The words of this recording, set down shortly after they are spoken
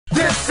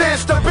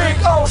is the Big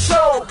O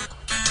Show.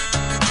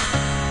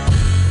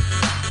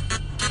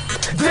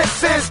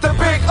 This is the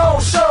Big O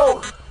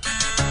Show.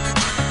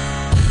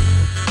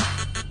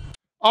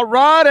 All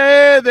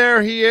righty,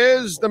 there he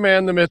is, the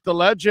man, the myth, the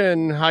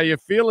legend. How you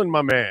feeling,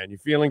 my man? You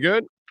feeling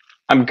good?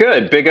 I'm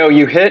good. Big O,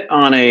 you hit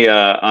on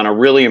a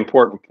really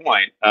important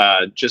point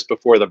just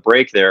before the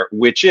break there,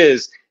 which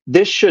is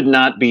this should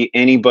not be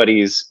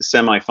anybody's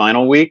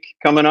semifinal week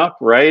coming up,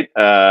 right?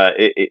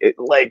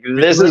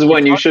 This is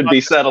when you should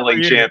be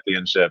settling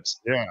championships.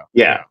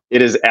 Yeah,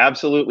 it is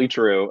absolutely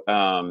true.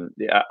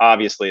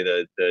 Obviously,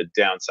 the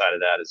downside of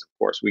that is, of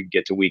course, we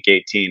get to week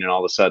 18 and all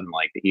of a sudden,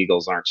 like, the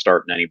Eagles aren't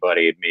starting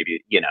anybody.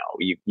 Maybe,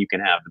 you can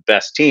have the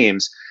best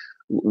teams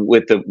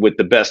with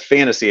the best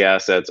fantasy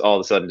assets all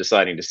of a sudden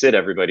deciding to sit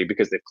everybody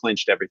because they've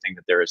clinched everything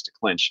that there is to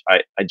clinch.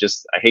 I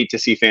hate to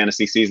see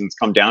fantasy seasons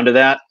come down to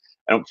that.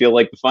 I don't feel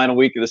like the final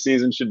week of the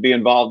season should be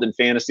involved in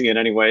fantasy in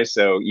any way.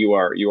 So you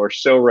are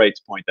so right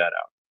to point that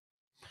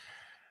out.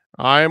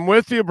 I am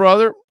with you,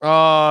 brother.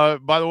 By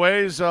the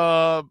way,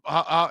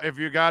 if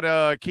you got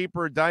a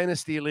keeper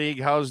dynasty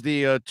league, how's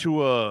the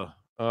Tua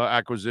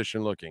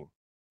acquisition looking?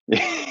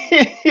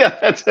 Yeah,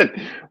 that's it.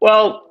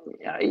 Well,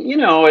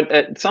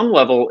 at some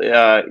level,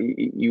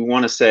 you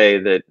want to say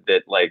that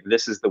like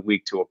this is the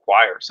week to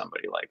acquire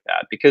somebody like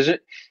that because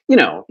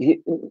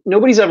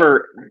nobody's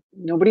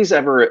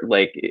ever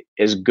like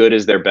as good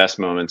as their best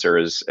moments or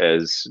as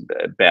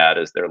bad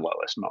as their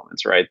lowest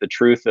moments, right? The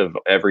truth of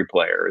every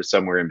player is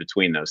somewhere in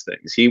between those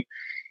things.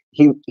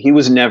 He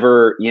was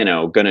never,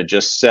 going to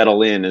just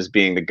settle in as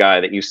being the guy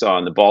that you saw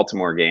in the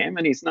Baltimore game.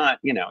 And he's not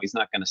going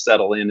to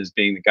settle in as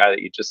being the guy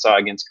that you just saw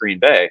against Green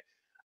Bay.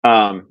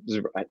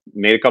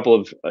 Made a couple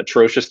of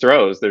atrocious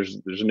throws. There's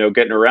no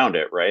getting around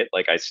it, right?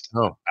 Like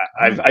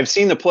I've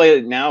seen the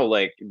play now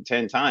like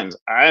 10 times.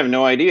 I have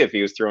no idea if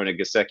he was throwing to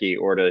Gesicki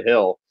or to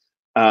Hill.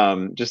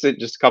 Just a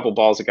couple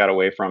balls that got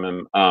away from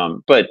him.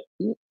 But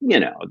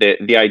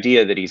the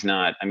idea that he's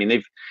not, I mean,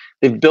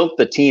 they've built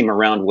the team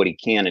around what he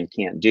can and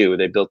can't do.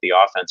 They built the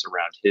offense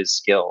around his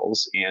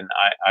skills, and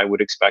I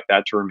would expect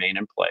that to remain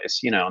in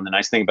place. And the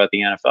nice thing about the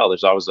NFL,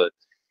 there's always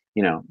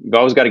you've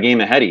always got a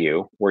game ahead of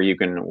you where you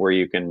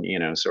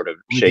can sort of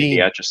shake the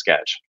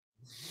Etch-a-Sketch.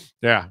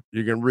 Yeah,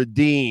 you can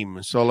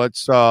redeem. So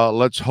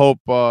let's hope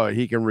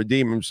he can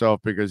redeem himself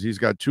because he's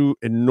got 2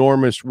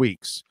 enormous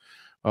weeks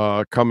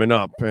coming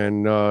up,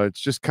 and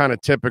it's just kind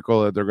of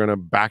typical that they're going to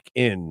back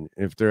in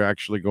if they're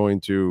actually going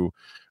to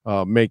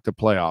make the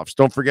playoffs.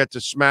 Don't forget to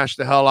smash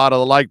the hell out of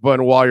the like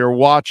button while you're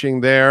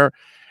watching there.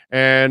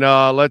 And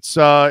let's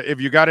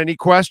if you got any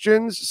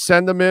questions,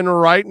 send them in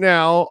right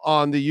now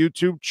on the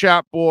YouTube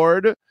chat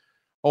board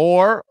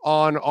or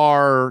on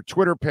our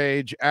Twitter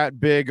page at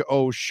Big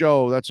O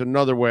Show. That's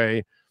another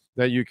way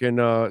that you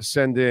can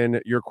send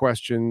in your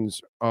questions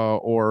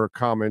or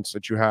comments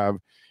that you have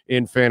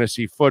in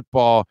fantasy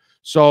football.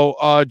 So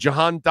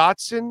Jahan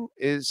Dotson,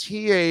 is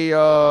he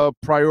a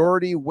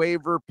priority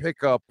waiver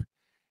pickup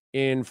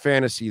in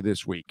fantasy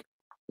this week?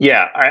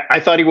 Yeah,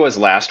 I thought he was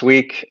last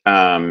week,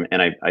 and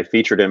I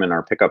featured him in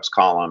our pickups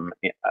column.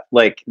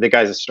 Like, the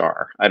guy's a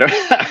star. I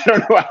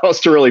don't know how else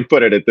to really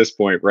put it at this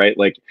point, right?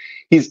 Like,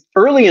 he's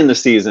early in the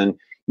season.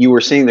 You were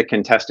seeing the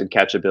contested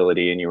catch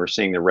ability, and you were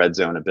seeing the red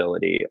zone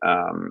ability,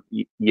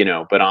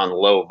 but on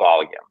low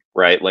volume,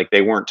 right? Like,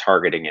 they weren't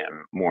targeting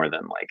him more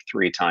than like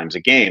 3 times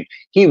a game.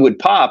 He would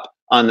pop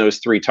on those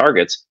 3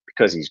 targets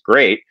because he's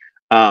great.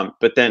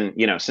 But then,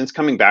 since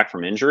coming back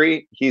from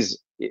injury, he's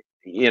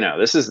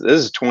this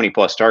is 20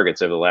 plus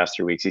targets over the last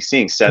 3 weeks. He's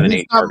seeing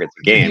 7-8 targets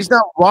a game. He's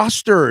not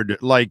rostered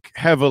like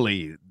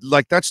heavily.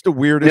 Like, that's the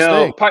weirdest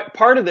thing.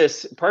 Part of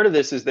this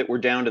is that we're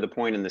down to the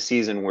point in the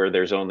season where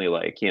there's only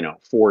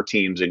 4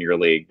 teams in your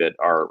league that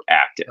are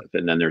active,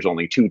 and then there's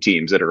only 2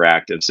 teams that are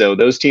active. So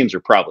those teams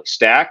are probably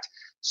stacked.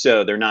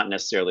 So they're not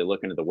necessarily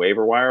looking at the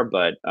waiver wire,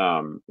 but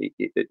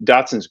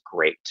Dotson's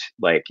great.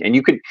 Like, and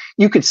you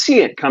could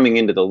see it coming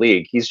into the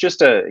league. He's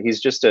just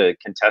a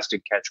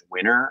contested catch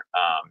winner.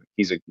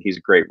 He's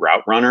a great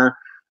route runner,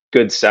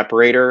 good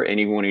separator, and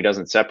even when he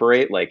doesn't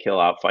separate, like, he'll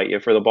outfight you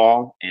for the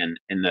ball. And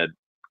the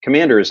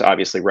Commanders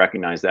obviously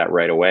recognized that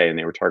right away, and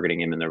they were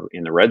targeting him in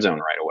the red zone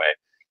right away.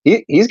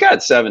 He's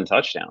got 7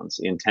 touchdowns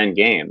in 10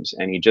 games,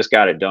 and he just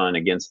got it done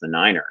against the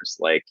Niners.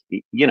 Like,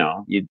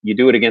 you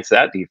do it against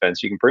that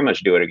defense, you can pretty much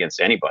do it against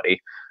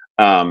anybody.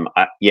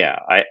 I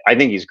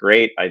think he's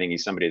great. I think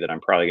he's somebody that I'm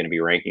probably going to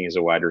be ranking as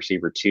a wide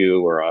receiver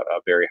 2 or a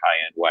very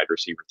high end wide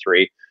receiver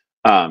 3.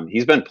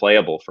 He's been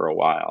playable for a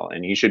while,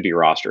 and he should be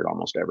rostered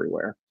almost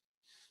everywhere.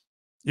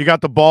 You got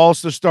the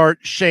balls to start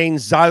Shane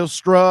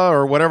Zylstra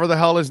or whatever the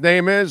hell his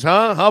name is,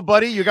 huh,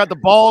 buddy? You got the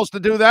balls to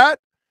do that?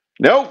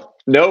 Nope.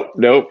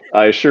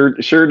 I sure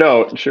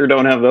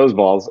don't have those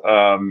balls.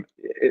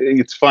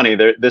 It's funny.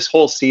 This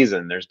whole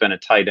season, there's been a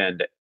tight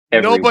end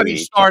every Nobody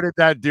week. Started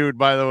that dude,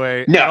 by the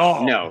way.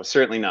 No,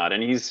 certainly not.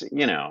 And he's,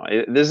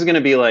 this is going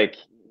to be like,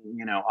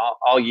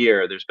 all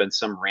year. There's been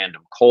some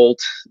random Colt.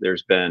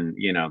 There's been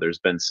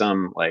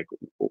some like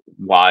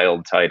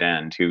wild tight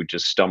end who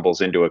just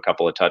stumbles into a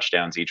couple of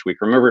touchdowns each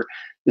week. Remember,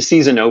 the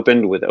season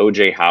opened with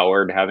OJ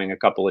Howard having a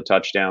couple of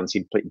touchdowns.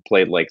 He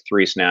played like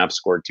 3 snaps,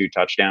 scored 2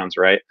 touchdowns,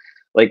 right?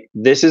 Like,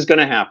 this is going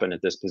to happen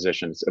at this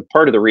position. It's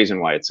part of the reason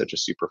why it's such a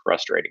super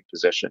frustrating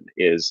position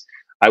is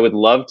I would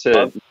love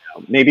to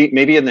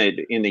maybe in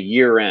the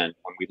year end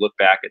when we look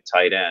back at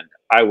tight end,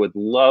 I would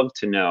love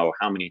to know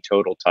how many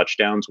total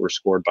touchdowns were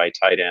scored by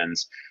tight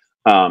ends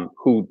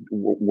who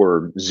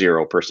were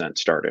 0%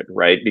 started,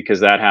 right? Because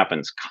that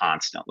happens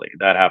constantly.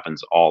 That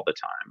happens all the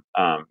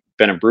time.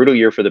 Been a brutal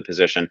year for the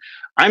position.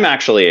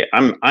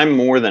 I'm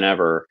more than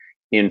ever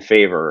in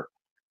favor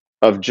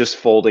of just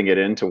folding it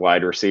into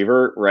wide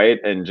receiver, right?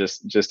 And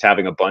just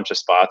having a bunch of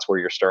spots where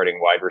you're starting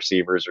wide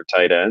receivers or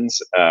tight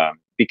ends.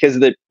 Because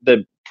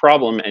the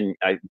problem, and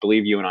I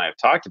believe you and I have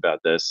talked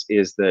about this,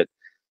 is that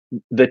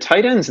the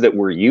tight ends that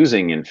we're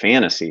using in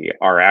fantasy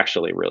are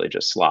actually really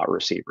just slot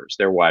receivers.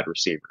 They're wide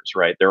receivers,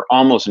 right? They're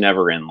almost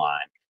never in line.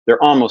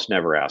 They're almost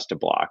never asked to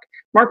block.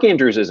 Mark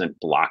Andrews isn't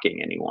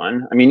blocking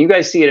anyone. I mean, you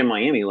guys see it in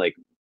Miami, like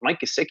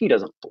Mike Gesicki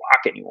doesn't block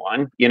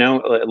anyone. You know,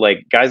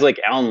 like guys like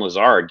Alan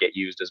Lazard get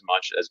used as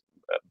much as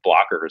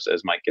blockers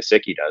as Mike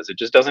Gesicki does. It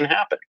just doesn't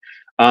happen.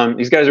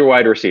 These guys are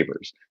wide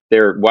receivers.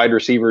 They're wide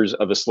receivers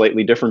of a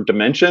slightly different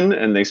dimension,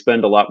 and they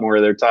spend a lot more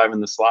of their time in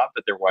the slot,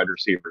 but they're wide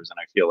receivers, and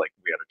I feel like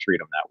we got to treat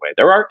them that way.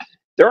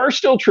 There are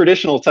still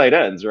traditional tight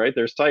ends, right?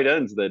 There's tight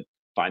ends that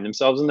find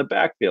themselves in the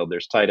backfield.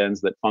 There's tight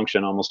ends that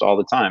function almost all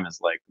the time as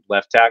like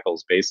left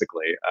tackles,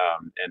 basically,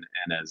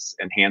 and as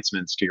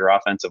enhancements to your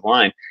offensive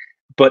line.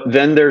 But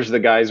then there's the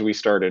guys we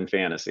start in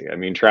fantasy. I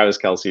mean, Travis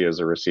Kelce is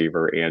a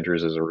receiver,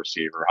 Andrews is a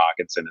receiver,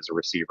 Hawkinson is a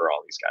receiver.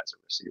 All these guys are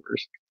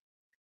receivers.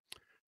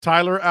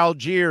 Tyler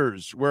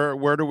Algiers,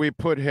 where do we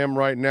put him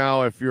right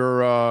now if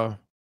you're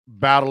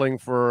battling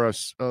for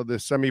the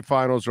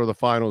semifinals or the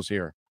finals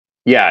here?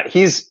 Yeah,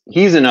 he's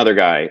another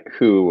guy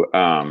who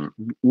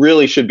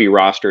really should be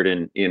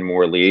rostered in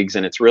more leagues,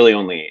 and it's really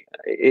only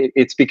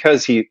it's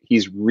because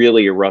he's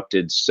really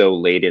erupted so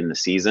late in the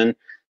season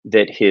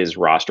that his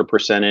roster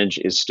percentage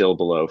is still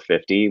below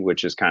 50,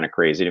 which is kind of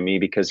crazy to me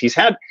because he's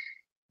had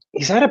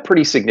a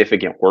pretty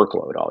significant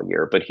workload all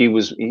year, but he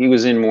was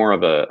in more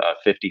of a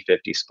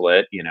 50-50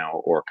 split, you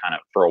know, or kind of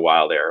for a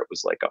while there, it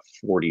was like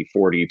a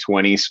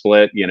 40-40-20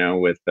 split, you know,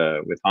 with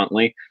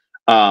Huntley.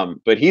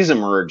 But he's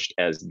emerged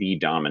as the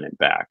dominant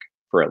back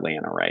for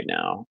Atlanta right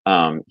now.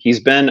 He's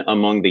been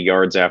among the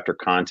yards after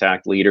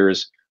contact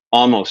leaders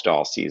almost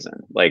all season.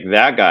 Like,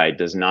 that guy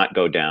does not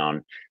go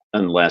down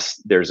unless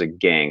there's a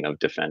gang of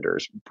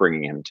defenders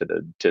bringing him to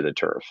the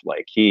turf.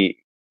 Like,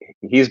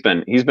 he's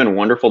been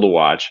wonderful to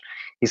watch.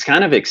 He's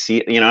kind of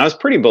I was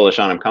pretty bullish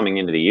on him coming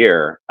into the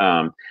year,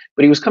 but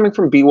he was coming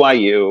from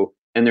BYU,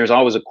 and there's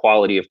always a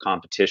quality of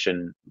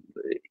competition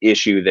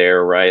issue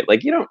there, right?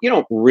 Like, you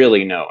don't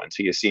really know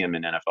until you see him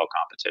in NFL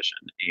competition,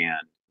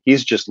 and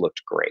he's just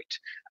looked great.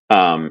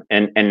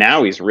 And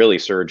now he's really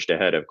surged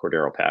ahead of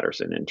Cordero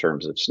Patterson in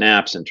terms of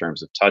snaps, in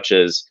terms of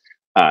touches.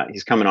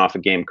 He's coming off a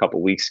game a couple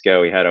weeks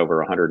ago. He had over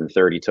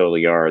 130 total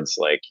yards.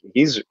 Like,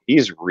 he's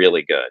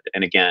really good.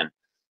 And again,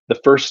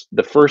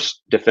 the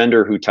first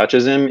defender who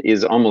touches him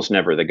is almost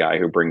never the guy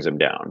who brings him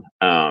down.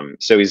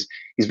 So he's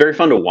very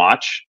fun to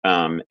watch.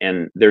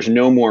 And there's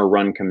no more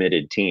run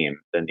committed team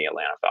than the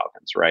Atlanta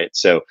Falcons, right?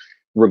 So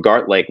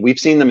like, we've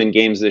seen them in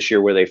games this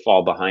year where they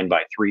fall behind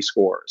by 3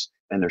 scores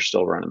and they're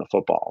still running the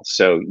football.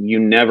 So you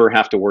never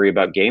have to worry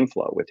about game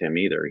flow with him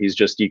either.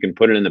 You can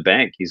put it in the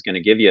bank. He's going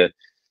to give you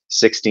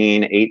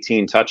 16,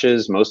 18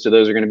 touches. Most of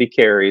those are going to be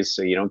carries,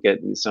 so you don't get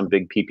some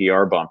big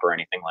PPR bump or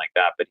anything like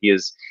that. But he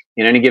is,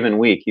 in any given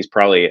week, he's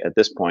probably at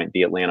this point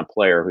the Atlanta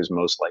player who's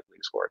most likely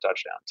to score a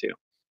touchdown too.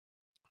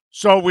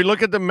 So we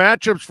look at the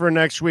matchups for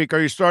next week. Are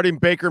you starting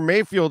Baker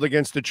Mayfield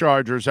against the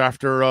Chargers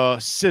after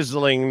a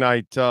sizzling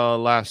night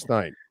last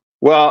night?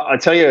 Well, I'll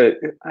tell you,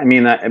 I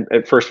mean,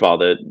 first of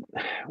all,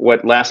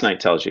 what last night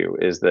tells you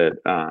is that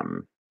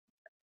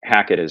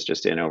Hackett is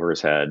just in over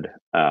his head.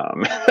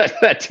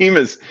 That team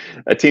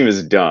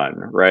is done,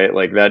 right?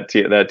 Like,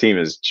 that team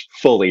is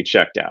fully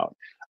checked out.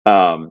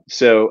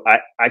 So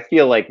I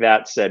feel like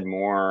that said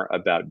more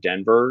about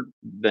Denver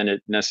than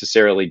it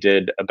necessarily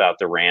did about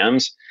the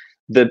Rams.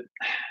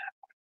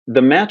 The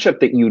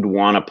matchup that you'd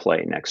want to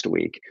play next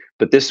week,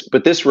 but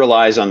this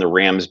relies on the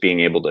Rams being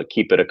able to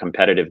keep it a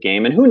competitive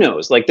game. And who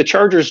knows? Like, the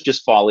Chargers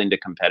just fall into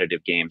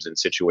competitive games in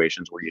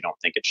situations where you don't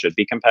think it should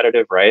be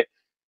competitive, right?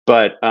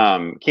 But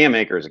Cam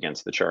Akers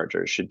against the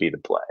Chargers should be the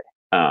play,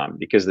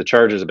 because the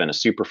Chargers have been a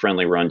super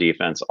friendly run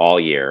defense all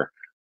year,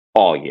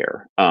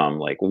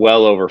 like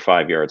well over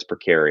 5 yards per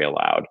carry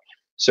allowed.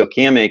 So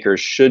Cam Akers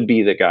should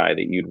be the guy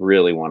that you'd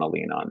really want to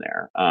lean on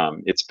there.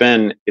 It's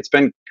been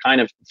kind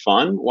of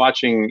fun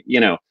watching. You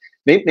know,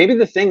 maybe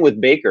the thing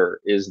with Baker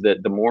is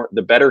that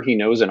the better he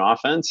knows an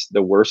offense,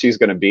 the worse he's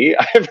going to be.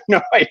 I have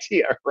no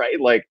idea, right?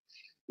 Like,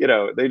 you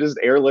know, they just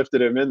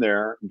airlifted him in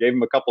there, gave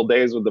him a couple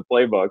days with the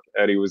playbook,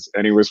 and he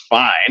was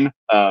fine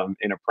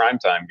in a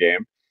primetime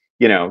game.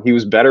 he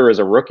was better as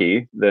a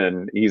rookie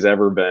than he's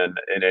ever been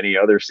in any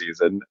other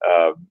season.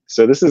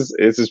 So this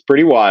is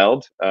pretty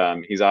wild.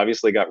 He's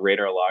obviously got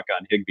radar lock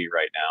on Higbee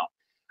right now.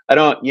 I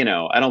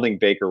don't think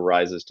Baker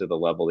rises to the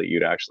level that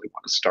you'd actually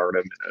want to start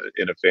him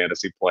in a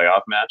fantasy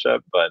playoff matchup.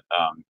 But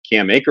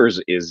Cam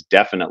Akers is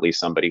definitely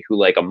somebody who,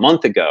 like a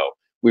month ago,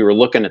 we were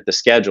looking at the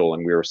schedule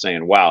and we were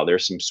saying, wow,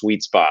 there's some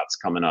sweet spots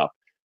coming up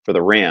for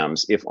the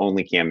Rams if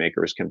only Cam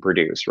Akers can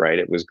produce. Right?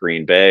 It was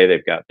Green Bay.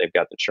 They've got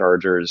the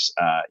Chargers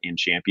in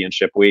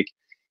championship week.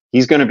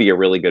 He's going to be a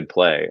really good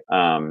play.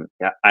 I'm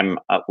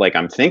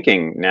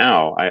thinking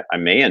now I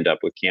may end up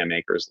with Cam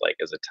Akers like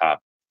as a top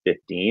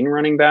 15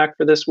 running back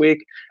for this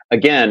week.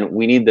 Again,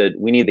 we need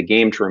the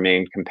game to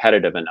remain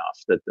competitive enough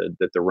that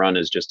the run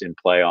is just in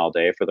play all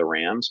day for the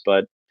Rams.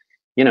 But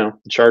the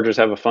Chargers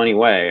have a funny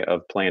way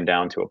of playing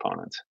down to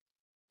opponents.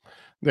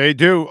 They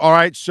do. All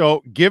right.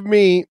 So give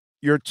me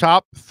your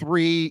top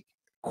 3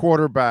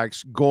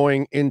 quarterbacks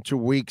going into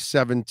week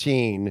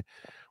 17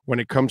 when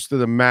it comes to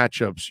the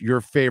matchups,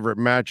 your favorite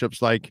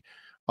matchups. Like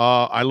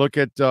I look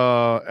at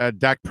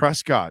Dak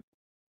Prescott.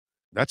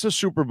 That's a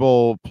Super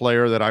Bowl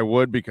player that I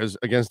would, because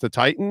against the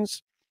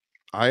Titans,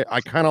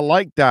 I kind of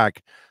like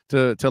Dak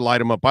to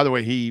light him up. By the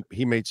way,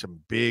 he made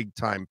some big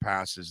time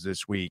passes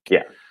this week.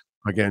 Yeah.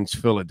 Against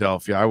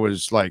Philadelphia. I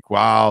was like,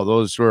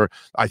 wow,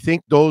 I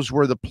think those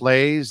were the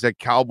plays that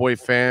Cowboy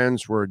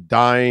fans were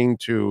dying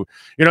to,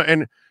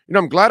 and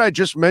I'm glad I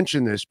just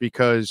mentioned this,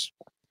 because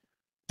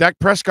Dak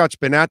Prescott's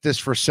been at this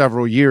for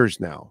several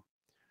years now,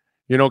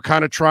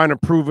 kind of trying to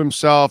prove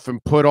himself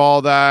and put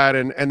all that.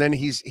 And then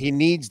he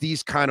needs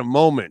these kind of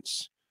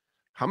moments.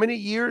 How many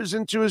years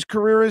into his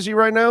career is he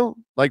right now?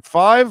 Like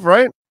 5,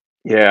 right?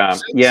 Yeah.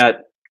 6? Yeah.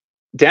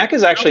 Dak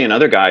is actually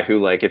another guy who,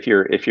 like, if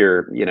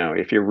you're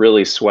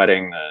really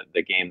sweating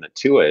the game that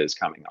Tua is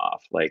coming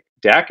off, like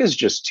Dak is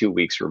just 2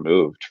 weeks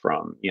removed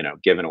from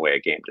giving away a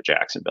game to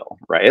Jacksonville,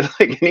 right?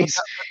 Like, and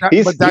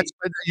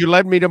you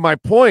led me to my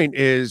point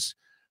is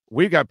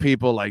we got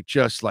people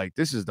just like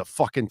this is the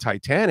fucking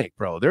Titanic,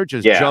 bro. They're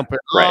just jumping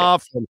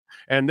off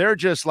and they're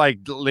just like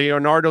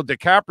Leonardo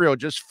DiCaprio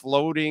just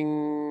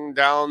floating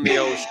down the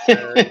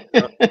ocean.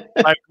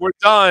 Like, we're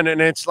done. And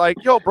it's like,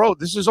 yo, bro,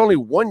 this is only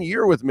 1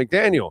 year with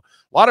McDaniel.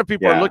 A lot of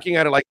people are looking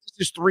at it like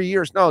this is 3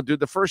 years. No, dude,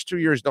 the first 2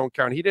 years don't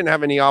count. He didn't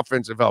have any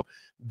offensive help.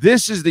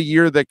 This is the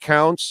year that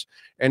counts.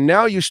 And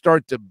now you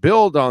start to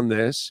build on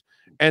this.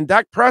 And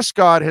Dak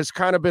Prescott has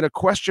kind of been a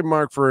question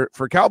mark for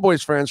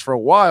Cowboys fans for a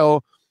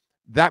while.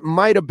 That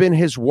might have been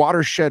his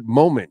watershed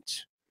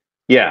moment.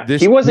 Yeah,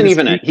 he wasn't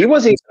even a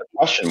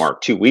question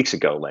mark 2 weeks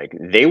ago. Like,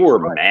 they were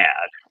mad,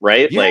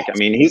 right? Yes. Like, I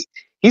mean,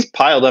 he's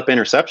piled up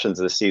interceptions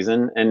this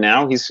season, and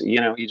now he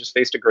just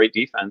faced a great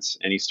defense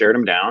and he stared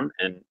him down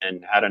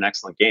and had an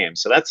excellent game.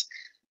 So that's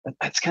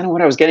kind of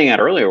what I was getting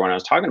at earlier when I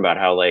was talking about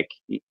how, like,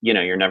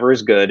 you're never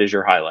as good as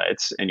your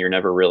highlights and you're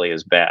never really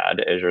as bad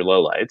as your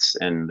lowlights,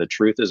 and the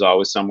truth is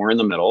always somewhere in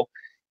the middle.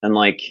 And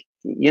like,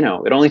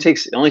 it only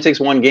takes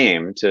one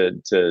game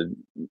to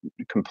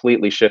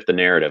completely shift the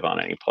narrative on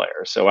any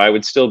player. So I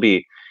would still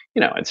be,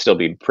 I'd still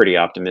be pretty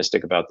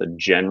optimistic about the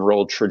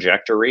general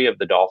trajectory of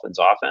the Dolphins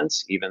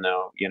offense, even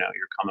though, you're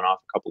coming off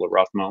a couple of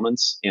rough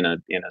moments in a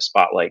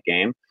spotlight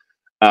game.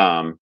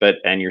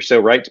 And you're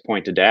so right to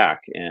point to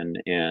Dak and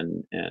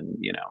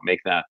make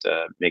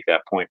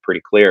that point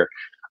pretty clear.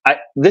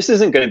 This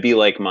isn't going to be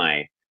like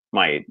my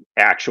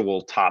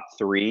actual top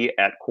 3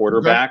 at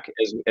quarterback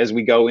as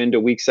we go into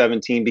week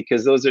 17,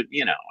 because those are,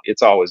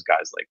 it's always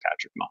guys like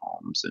Patrick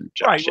Mahomes and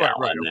Josh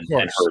Allen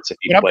and Hurts if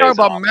he plays. I'm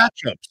talking about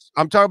matchups.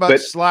 I'm talking about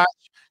slash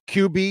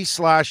QB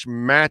slash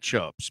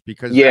matchups,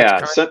 because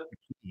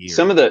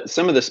some of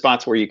the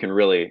spots where you can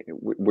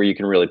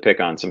really pick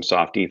on some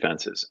soft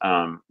defenses.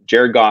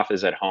 Jared Goff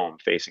is at home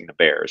facing the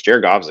Bears.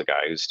 Jared Goff is a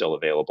guy who's still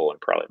available in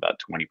probably about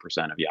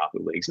 20% of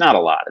Yahoo leagues. Not a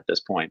lot at this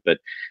point, but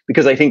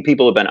because I think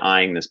people have been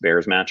eyeing this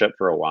Bears matchup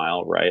for a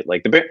while, right?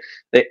 Like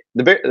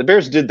the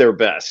Bears did their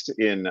best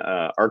in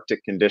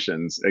Arctic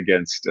conditions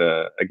against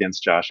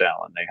Josh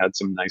Allen. They had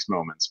some nice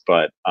moments,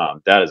 but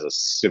that is a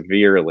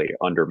severely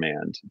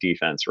undermanned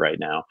defense right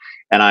now,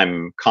 and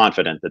I'm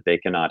confident that they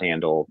cannot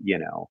handle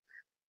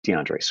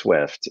DeAndre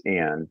Swift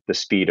and the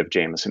speed of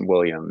Jamison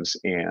Williams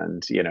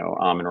and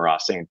Amon-Ra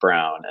St.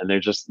 Brown, and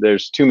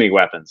there's too many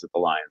weapons that the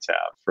Lions have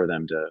for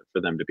them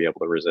to be able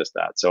to resist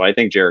that. So I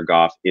think Jared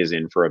Goff is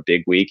in for a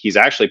big week. He's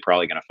actually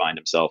probably going to find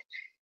himself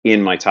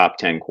in my top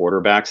 10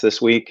 quarterbacks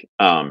this week.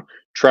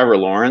 Trevor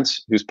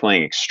Lawrence, who's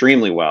playing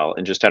extremely well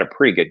and just had a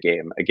pretty good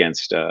game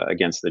against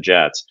the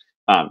Jets.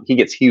 He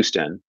gets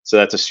Houston, so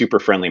that's a super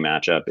friendly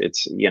matchup.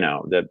 It's,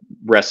 the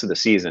rest of the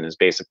season is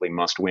basically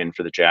must win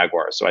for the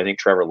Jaguars. So I think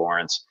Trevor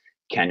Lawrence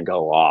can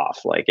go off.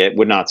 Like, it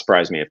would not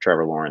surprise me if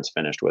Trevor Lawrence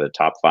finished with a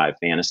top 5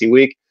 fantasy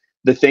week.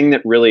 The thing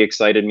that really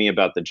excited me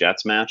about the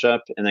Jets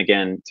matchup, and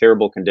again,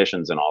 terrible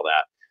conditions and all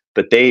that,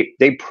 but they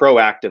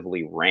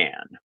proactively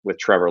ran with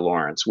Trevor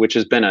Lawrence, which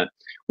has been a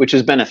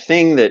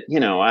thing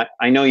that,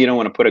 I know you don't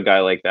want to put a guy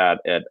like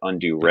that at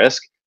undue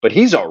risk, but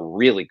he's a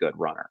really good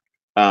runner.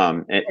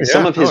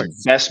 Some of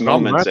his best Tom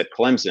moments at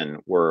Clemson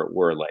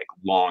were like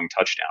long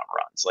touchdown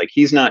runs. Like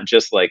he's not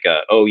just like a,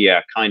 oh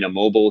yeah, kind of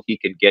mobile. He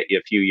could get you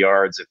a few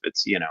yards if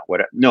it's, you know,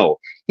 what. No,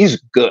 he's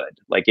good.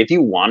 Like if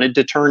you wanted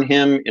to turn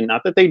him, and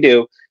not that they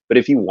do, but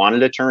if you wanted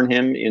to turn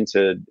him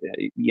into,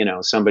 you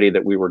know, somebody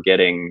that we were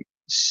getting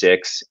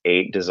 6,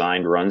 8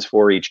 designed runs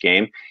for each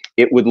game,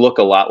 it would look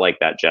a lot like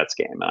that Jets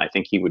game. And I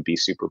think he would be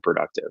super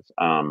productive.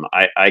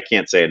 I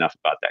can't say enough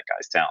about that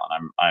guy's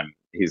talent.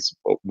 He's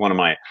one of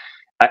my,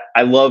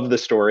 I love the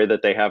story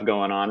that they have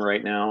going on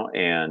right now,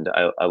 and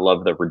I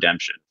love the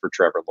redemption for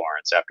Trevor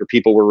Lawrence after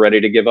people were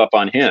ready to give up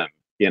on him,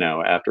 you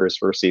know, after his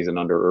first season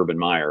under Urban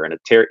Meyer, and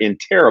in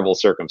terrible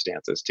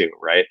circumstances too,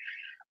 right?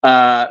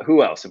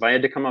 Who else? If I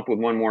had to come up with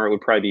one more, it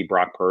would probably be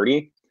Brock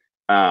Purdy.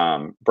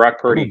 Brock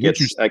Purdy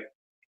gets,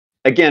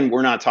 again,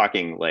 we're not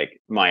talking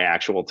like my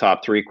actual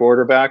top 3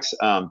 quarterbacks,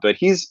 but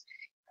he's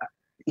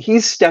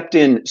stepped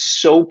in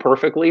so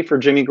perfectly for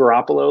Jimmy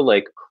Garoppolo.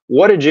 Like,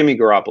 what did Jimmy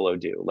Garoppolo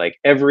do? Like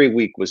every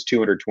week was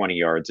 220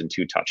 yards and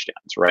 2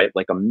 touchdowns, right?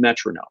 Like a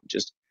metronome,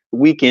 just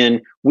week in,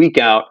 week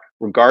out,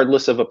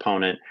 regardless of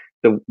opponent.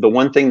 The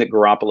one thing that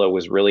Garoppolo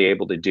was really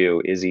able to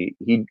do is he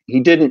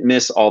didn't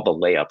miss all the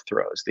layup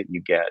throws that you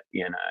get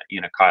in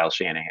a Kyle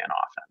Shanahan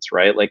offense,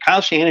 right? Like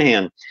Kyle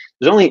Shanahan,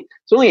 there's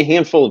only a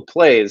handful of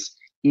plays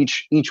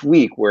each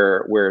week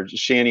where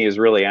Shanny is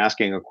really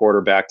asking a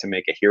quarterback to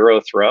make a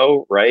hero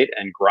throw, right?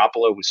 And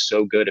Garoppolo was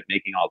so good at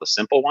making all the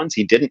simple ones.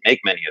 He didn't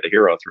make many of the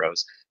hero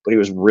throws, but he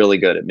was really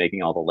good at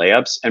making all the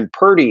layups. And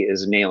Purdy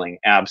is nailing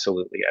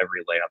absolutely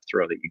every layup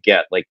throw that you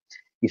get. Like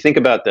you think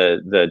about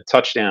the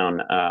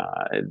touchdown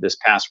this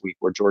past week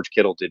where George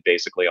Kittle did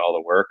basically all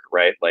the work,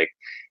 right? Like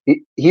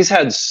he's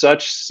had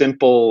such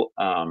simple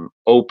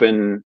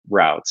open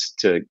routes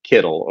to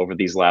Kittle over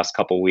these last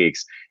couple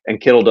weeks,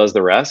 and Kittle does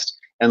the rest.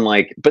 And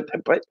like, but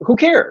who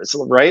cares,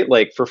 right?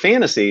 Like for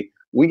fantasy,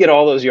 we get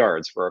all those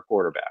yards for a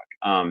quarterback.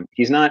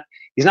 He's not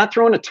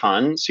throwing a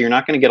ton, so you're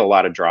not going to get a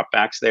lot of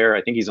dropbacks there.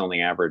 I think he's only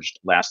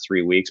averaged last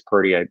 3 weeks.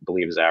 Purdy, I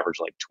believe, has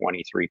averaged like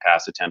 23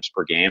 pass attempts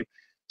per game.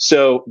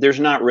 So there's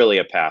not really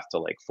a path to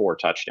like 4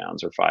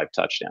 touchdowns or 5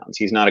 touchdowns.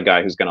 He's not a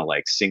guy who's going to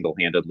like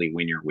single-handedly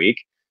win your week,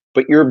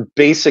 but you're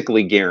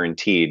basically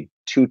guaranteed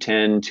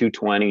 210,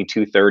 220,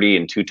 230,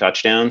 and 2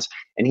 touchdowns.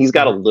 And he's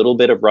got a little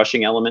bit of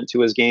rushing element to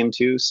his game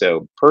too.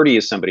 So Purdy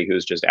is somebody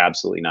who's just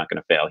absolutely not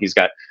going to fail.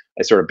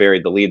 I sort of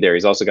buried the lead there.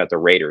 He's also got the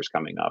Raiders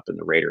coming up, and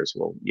the Raiders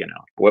will, you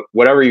know,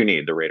 whatever you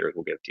need, the Raiders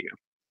will give to you.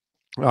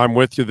 I'm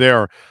with you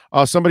there.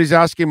 Somebody's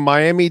asking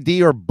Miami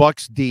D or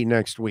Bucks D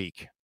next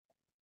week.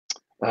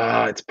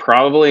 This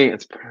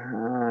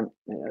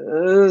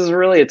is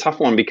really a tough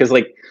one because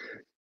like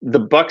the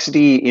Bucks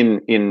D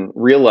in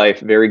real life,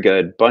 very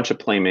good, bunch of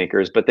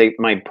playmakers, but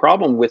my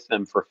problem with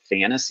them for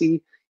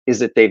fantasy is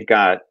that they've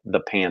got the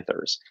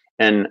Panthers.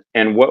 And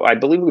what I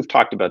believe we've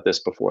talked about this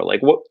before,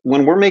 like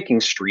when we're making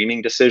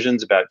streaming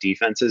decisions about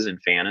defenses in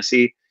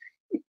fantasy,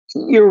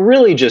 you're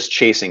really just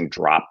chasing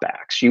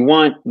dropbacks. You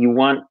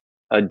want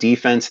a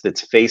defense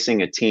that's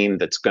facing a team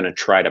that's going to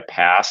try to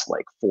pass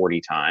like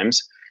 40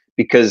 times.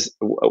 Because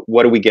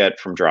what do we get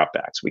from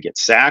dropbacks? We get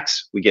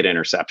sacks, we get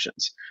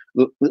interceptions.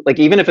 Like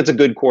even if it's a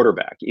good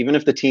quarterback, even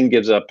if the team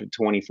gives up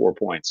 24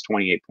 points,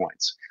 28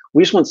 points,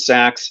 we just want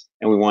sacks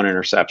and we want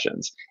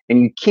interceptions.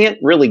 And you can't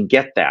really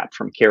get that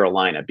from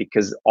Carolina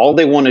because all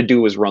they want to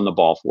do is run the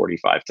ball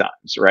 45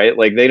 times, right?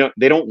 Like they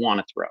don't want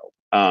to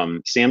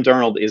throw. Sam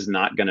Darnold is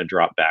not going to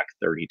drop back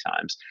 30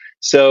 times.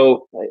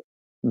 So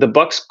the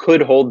Bucks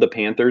could hold the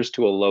Panthers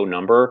to a low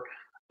number.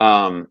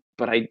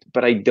 But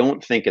I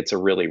don't think it's a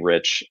really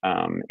rich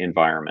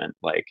environment,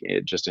 like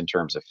just in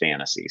terms of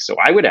fantasy. So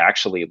I would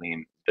actually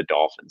lean the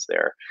Dolphins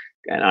there,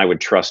 and I would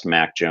trust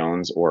Mac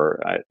Jones,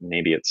 or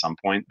maybe at some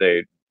point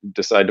they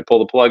decide to pull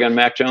the plug on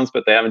Mac Jones,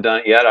 but they haven't done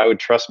it yet. I would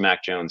trust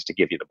Mac Jones to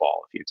give you the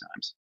ball a few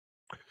times.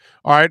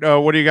 All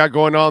right, what do you got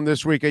going on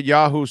this week at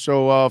Yahoo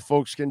so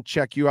folks can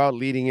check you out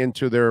leading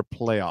into their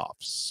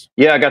playoffs?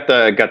 Yeah, I got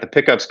the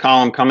pickups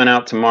column coming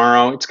out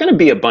tomorrow. It's going to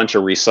be a bunch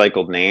of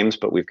recycled names,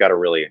 but we've got a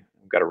really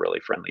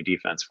friendly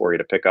defense for you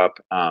to pick up.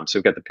 So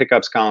we've got the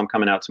pickups column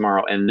coming out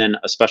tomorrow, and then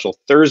a special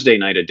Thursday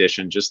night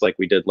edition, just like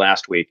we did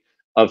last week,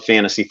 of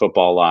Fantasy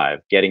Football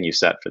Live, getting you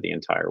set for the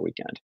entire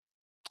weekend.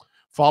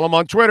 Follow him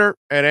on Twitter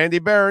at Andy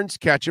Behrens.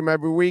 Catch him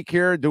every week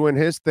here doing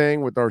his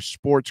thing with our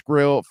Sports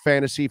Grill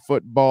Fantasy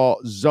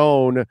Football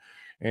Zone.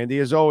 Andy,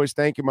 as always,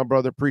 thank you, my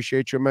brother.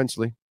 Appreciate you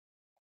immensely.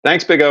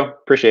 Thanks, Big O.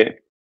 Appreciate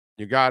it.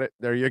 You got it.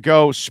 There you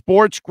go.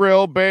 Sports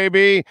Grill,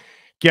 baby.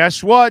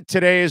 Guess what?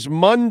 Today is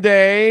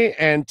Monday,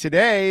 and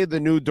today the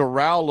new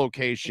Doral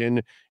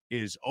location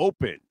is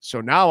open.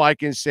 So now I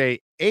can say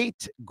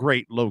 8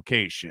 great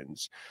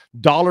locations.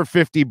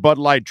 $1.50 Bud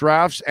Light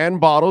drafts and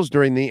bottles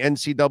during the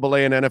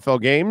NCAA and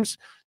NFL games.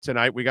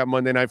 Tonight we got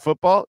Monday Night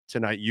Football.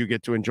 Tonight you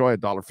get to enjoy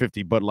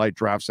 $1.50 Bud Light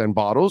drafts and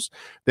bottles.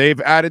 They've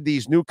added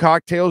these new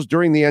cocktails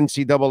during the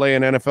NCAA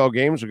and NFL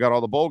games. We got all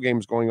the bowl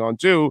games going on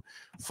too.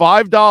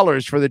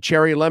 $5 for the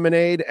cherry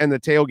lemonade and the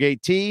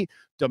tailgate tea.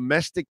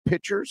 Domestic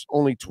pitchers,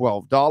 only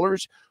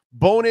 $12.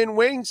 Bone-in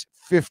wings,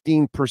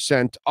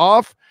 15%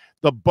 off.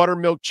 The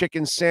buttermilk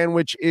chicken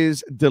sandwich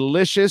is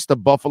delicious. The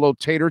buffalo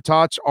tater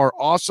tots are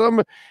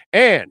awesome.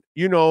 And,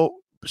 you know,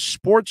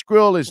 Sports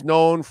Grill is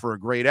known for a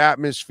great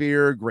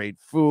atmosphere, great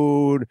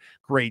food,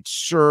 great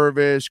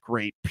service,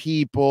 great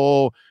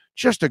people,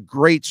 just a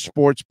great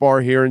sports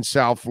bar here in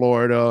South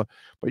Florida.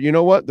 But you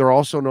know what? They're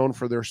also known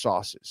for their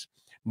sauces.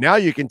 Now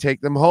you can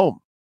take them home.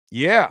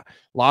 Yeah,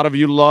 a lot of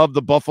you love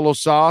the buffalo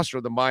sauce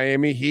or the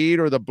Miami Heat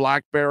or the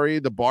blackberry,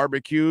 the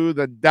barbecue,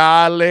 the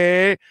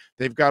Dale.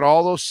 They've got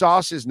all those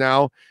sauces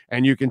now,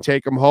 and you can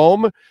take them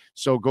home.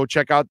 So go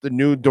check out the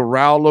new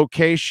Doral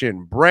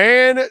location.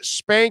 Brand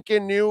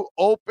spanking new,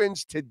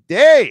 opens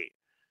today.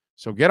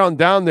 So get on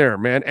down there,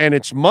 man. And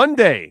it's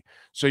Monday,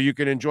 so you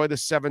can enjoy the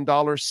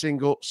 $7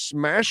 single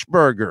smash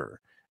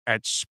burger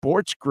at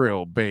Sports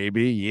Grill,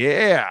 baby.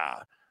 Yeah,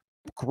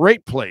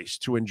 great place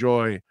to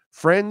enjoy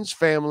friends,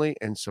 family,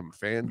 and some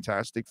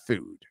fantastic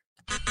food.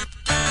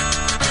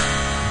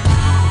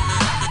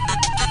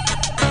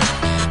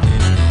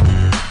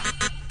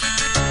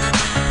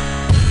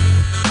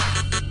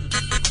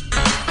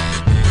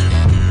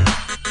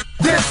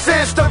 This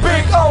is the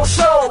Big O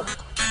Show.